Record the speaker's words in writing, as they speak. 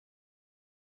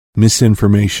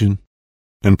misinformation,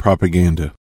 and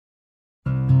propaganda.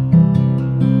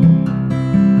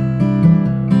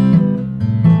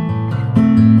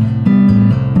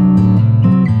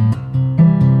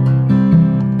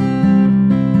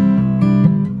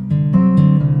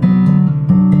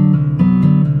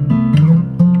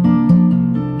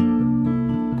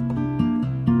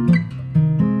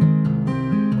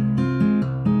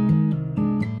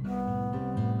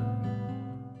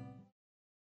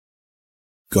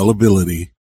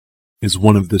 Gullibility is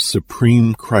one of the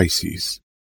supreme crises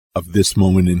of this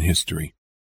moment in history.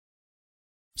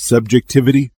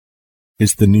 Subjectivity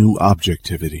is the new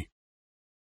objectivity.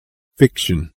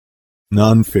 Fiction,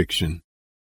 non-fiction,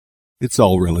 it's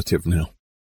all relative now.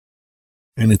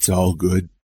 And it's all good,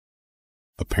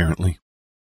 apparently.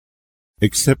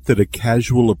 Except that a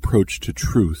casual approach to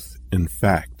truth and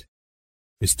fact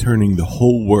is turning the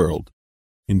whole world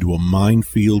into a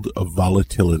minefield of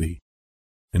volatility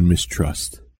and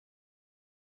mistrust.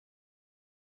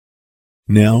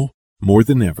 Now, more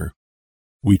than ever,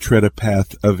 we tread a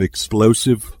path of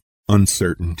explosive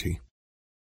uncertainty.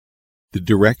 The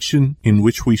direction in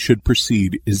which we should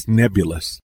proceed is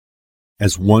nebulous,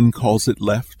 as one calls it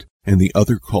left and the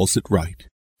other calls it right,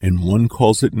 and one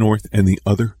calls it north and the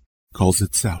other calls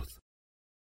it south.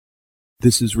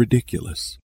 This is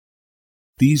ridiculous.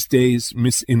 These days,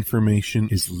 misinformation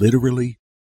is literally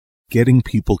getting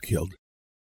people killed.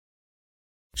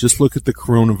 Just look at the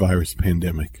coronavirus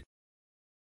pandemic.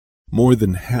 More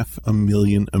than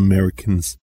 500,000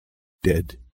 Americans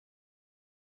dead.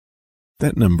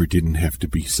 That number didn't have to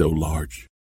be so large.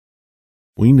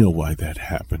 We know why that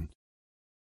happened.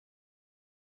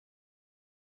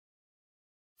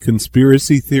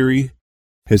 Conspiracy theory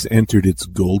has entered its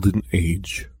golden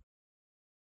age.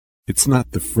 It's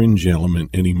not the fringe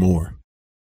element anymore.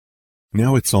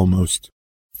 Now it's almost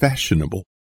fashionable.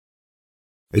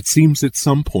 It seems at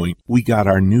some point we got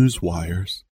our news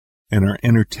wires and our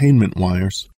entertainment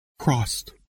wires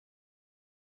crossed.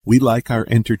 We like our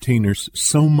entertainers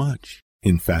so much,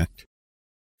 in fact,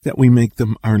 that we make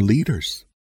them our leaders.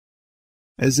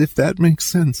 As if that makes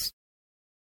sense.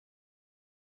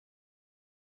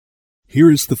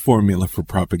 Here is the formula for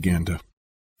propaganda.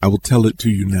 I will tell it to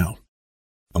you now.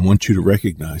 I want you to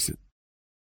recognize it.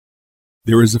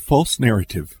 There is a false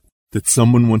narrative that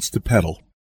someone wants to peddle,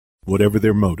 whatever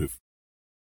their motive.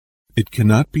 It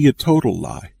cannot be a total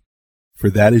lie, for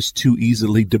that is too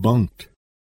easily debunked.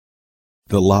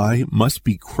 The lie must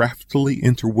be craftily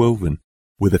interwoven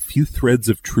with a few threads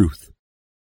of truth,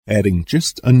 adding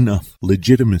just enough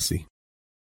legitimacy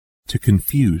to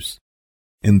confuse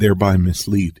and thereby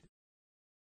mislead.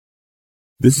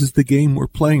 This is the game we're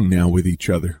playing now with each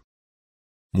other,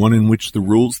 one in which the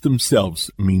rules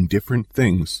themselves mean different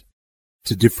things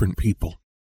to different people.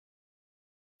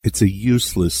 It's a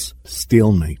useless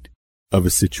stalemate of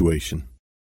a situation.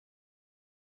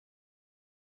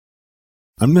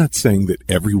 I'm not saying that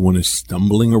everyone is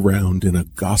stumbling around in a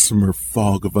gossamer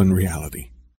fog of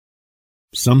unreality.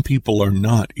 Some people are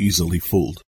not easily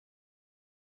fooled.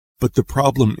 But the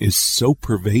problem is so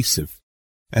pervasive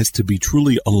as to be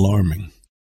truly alarming.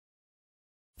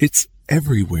 It's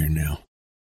everywhere now.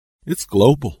 It's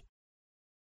global.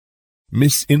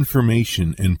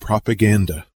 Misinformation and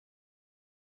propaganda.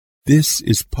 This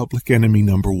is public enemy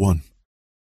number one.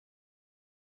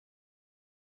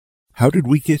 How did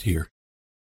we get here?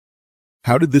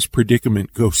 How did this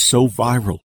predicament go so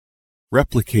viral,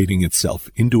 replicating itself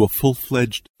into a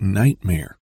full-fledged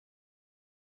nightmare?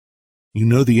 You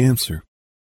know the answer.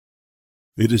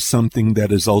 It is something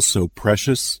that is also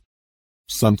precious,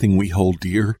 something we hold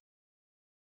dear,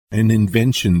 an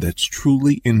invention that's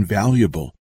truly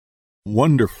invaluable,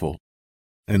 wonderful,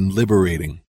 and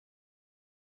liberating.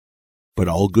 But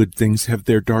all good things have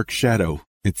their dark shadow,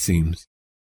 it seems.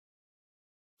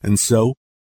 And so,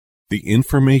 the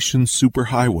information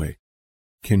superhighway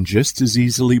can just as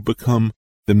easily become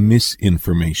the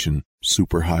misinformation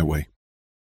superhighway.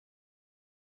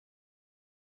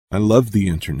 I love the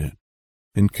internet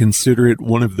and consider it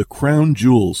one of the crown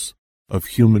jewels of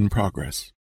human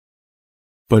progress.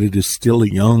 But it is still a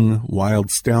young, wild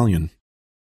stallion,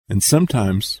 and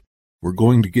sometimes we're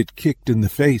going to get kicked in the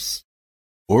face.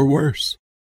 Or worse.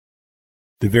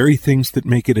 The very things that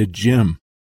make it a gem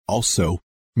also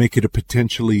make it a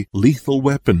potentially lethal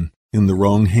weapon in the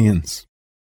wrong hands.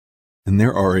 And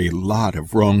there are a lot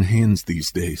of wrong hands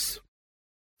these days,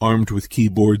 armed with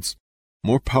keyboards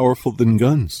more powerful than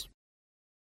guns.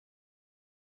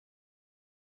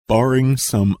 Barring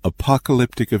some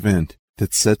apocalyptic event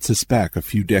that sets us back a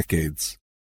few decades,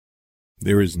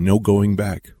 there is no going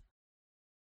back.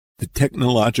 The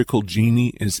technological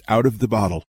genie is out of the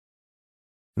bottle,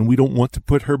 and we don't want to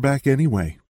put her back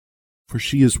anyway, for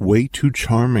she is way too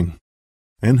charming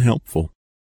and helpful.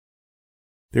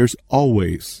 There's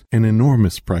always an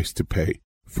enormous price to pay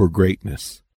for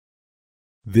greatness.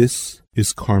 This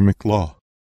is karmic law.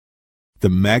 The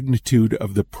magnitude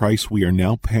of the price we are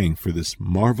now paying for this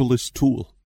marvelous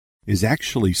tool is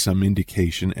actually some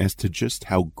indication as to just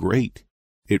how great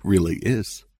it really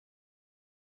is.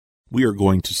 We are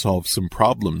going to solve some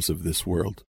problems of this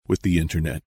world with the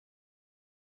internet.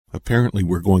 Apparently,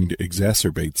 we're going to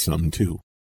exacerbate some too.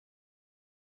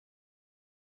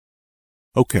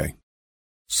 Okay,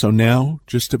 so now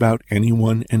just about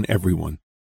anyone and everyone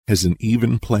has an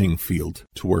even playing field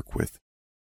to work with,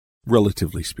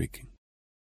 relatively speaking.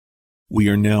 We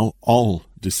are now all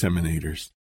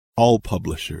disseminators, all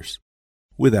publishers,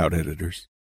 without editors.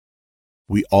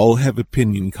 We all have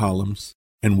opinion columns,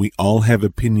 and we all have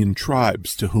opinion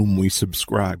tribes to whom we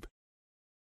subscribe.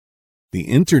 The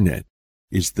internet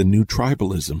is the new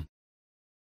tribalism.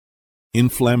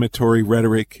 Inflammatory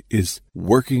rhetoric is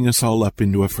working us all up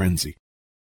into a frenzy.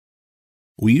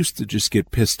 We used to just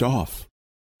get pissed off,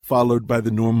 followed by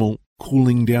the normal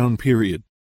cooling down period.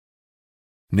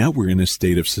 Now we're in a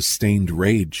state of sustained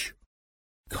rage,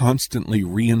 constantly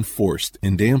reinforced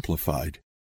and amplified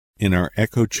in our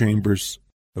echo chambers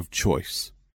of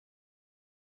choice.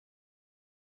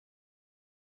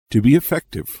 To be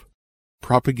effective,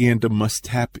 propaganda must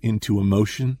tap into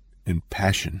emotion and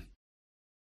passion.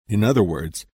 In other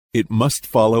words, it must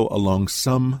follow along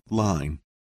some line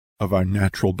of our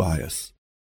natural bias.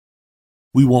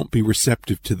 We won't be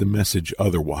receptive to the message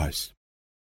otherwise.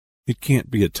 It can't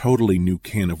be a totally new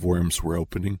can of worms we're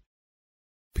opening.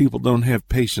 People don't have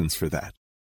patience for that.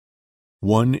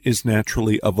 One is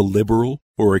naturally of a liberal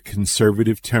or a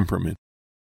conservative temperament,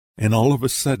 and all of a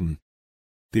sudden,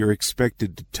 they are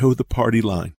expected to toe the party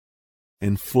line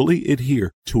and fully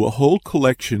adhere to a whole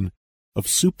collection of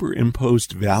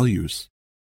superimposed values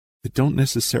that don't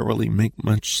necessarily make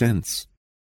much sense.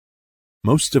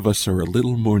 Most of us are a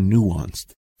little more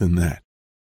nuanced than that.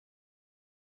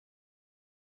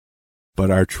 But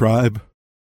our tribe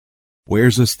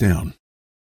wears us down.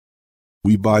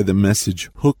 We buy the message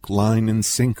hook, line, and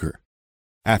sinker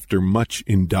after much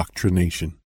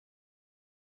indoctrination.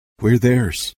 We're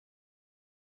theirs.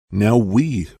 Now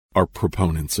we are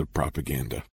proponents of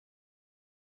propaganda.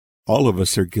 All of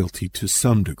us are guilty to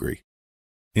some degree,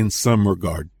 in some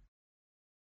regard.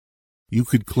 You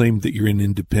could claim that you're an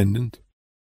independent,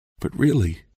 but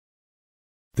really,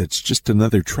 that's just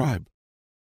another tribe.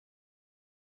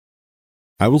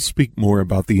 I will speak more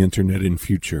about the internet in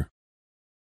future.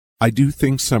 I do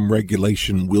think some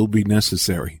regulation will be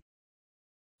necessary,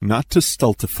 not to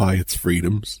stultify its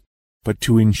freedoms, but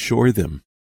to ensure them.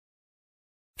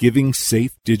 Giving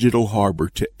safe digital harbor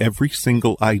to every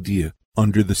single idea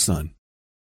under the sun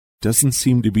doesn't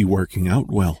seem to be working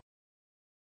out well.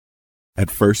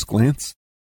 At first glance,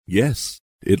 yes,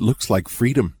 it looks like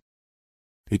freedom.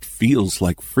 It feels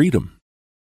like freedom.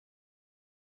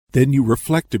 Then you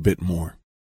reflect a bit more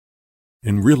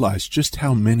and realize just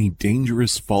how many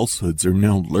dangerous falsehoods are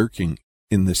now lurking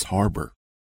in this harbor.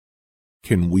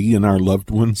 Can we and our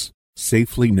loved ones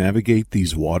safely navigate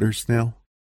these waters now?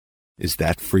 Is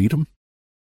that freedom?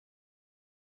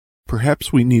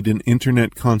 Perhaps we need an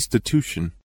internet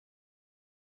constitution.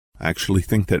 I actually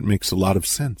think that makes a lot of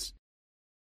sense.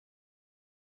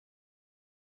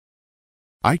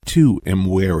 I too am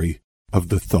wary of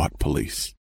the thought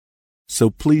police,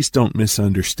 so please don't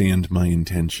misunderstand my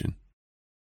intention.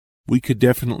 We could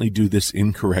definitely do this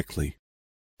incorrectly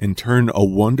and turn a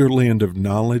wonderland of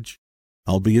knowledge,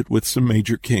 albeit with some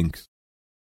major kinks,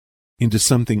 into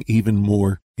something even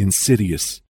more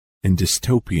insidious and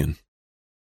dystopian.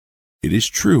 It is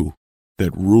true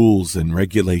that rules and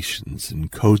regulations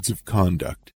and codes of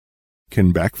conduct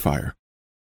can backfire,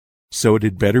 so it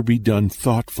had better be done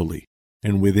thoughtfully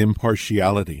and with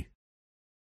impartiality.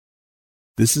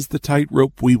 This is the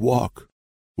tightrope we walk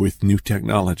with new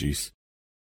technologies.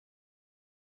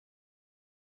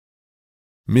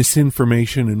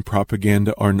 Misinformation and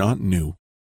propaganda are not new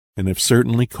and have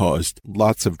certainly caused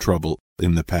lots of trouble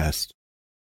in the past.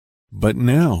 But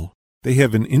now they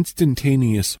have an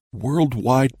instantaneous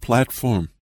worldwide platform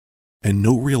and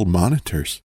no real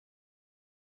monitors.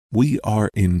 We are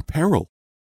in peril.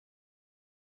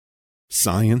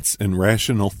 Science and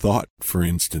rational thought, for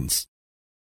instance,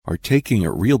 are taking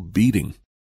a real beating.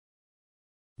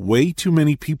 Way too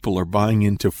many people are buying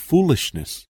into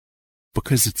foolishness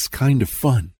because it's kind of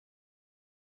fun.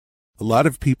 A lot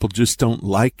of people just don't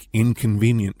like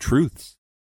inconvenient truths,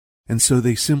 and so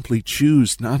they simply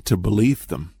choose not to believe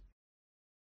them.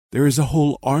 There is a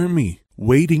whole army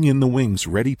waiting in the wings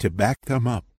ready to back them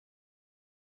up.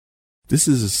 This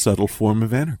is a subtle form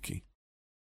of anarchy.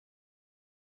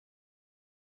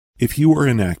 If you are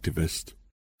an activist,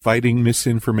 fighting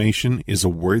misinformation is a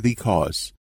worthy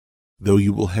cause, though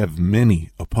you will have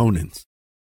many opponents.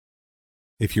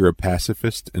 If you're a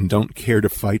pacifist and don't care to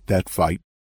fight that fight,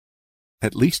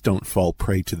 at least don't fall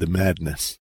prey to the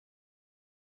madness.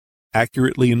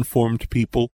 Accurately informed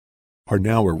people are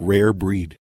now a rare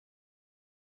breed.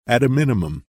 At a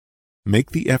minimum,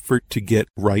 make the effort to get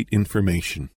right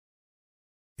information.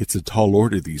 It's a tall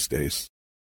order these days.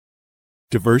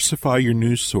 Diversify your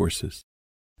news sources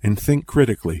and think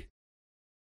critically.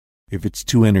 If it's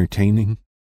too entertaining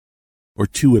or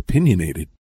too opinionated,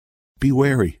 be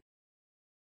wary.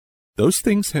 Those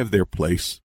things have their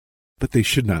place, but they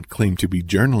should not claim to be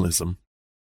journalism.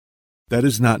 That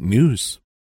is not news.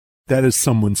 That is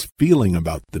someone's feeling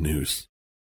about the news.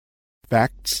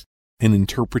 Facts and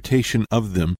interpretation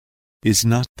of them is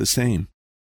not the same.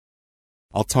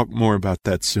 I'll talk more about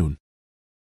that soon.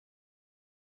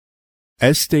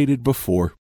 As stated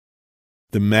before,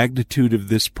 the magnitude of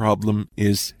this problem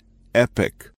is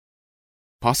epic,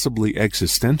 possibly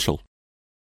existential.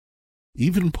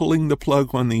 Even pulling the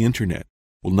plug on the internet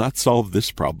will not solve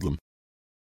this problem,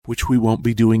 which we won't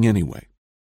be doing anyway.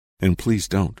 And please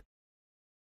don't.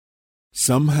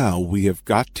 Somehow we have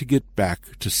got to get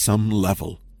back to some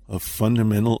level of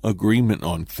fundamental agreement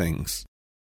on things.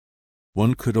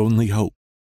 One could only hope.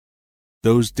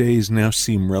 Those days now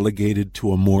seem relegated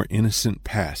to a more innocent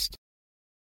past,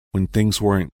 when things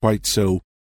weren't quite so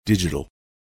digital.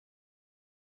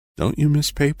 Don't you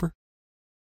miss paper?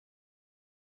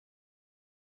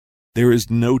 There is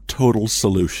no total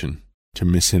solution to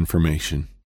misinformation,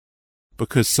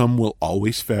 because some will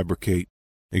always fabricate,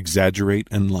 exaggerate,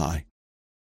 and lie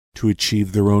to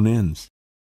achieve their own ends.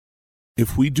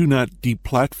 If we do not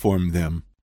deplatform them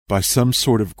by some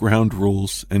sort of ground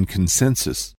rules and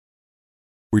consensus,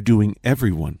 we're doing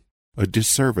everyone a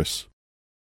disservice.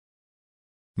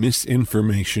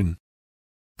 Misinformation,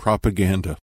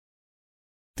 propaganda.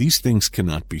 These things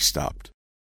cannot be stopped,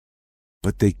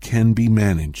 but they can be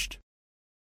managed.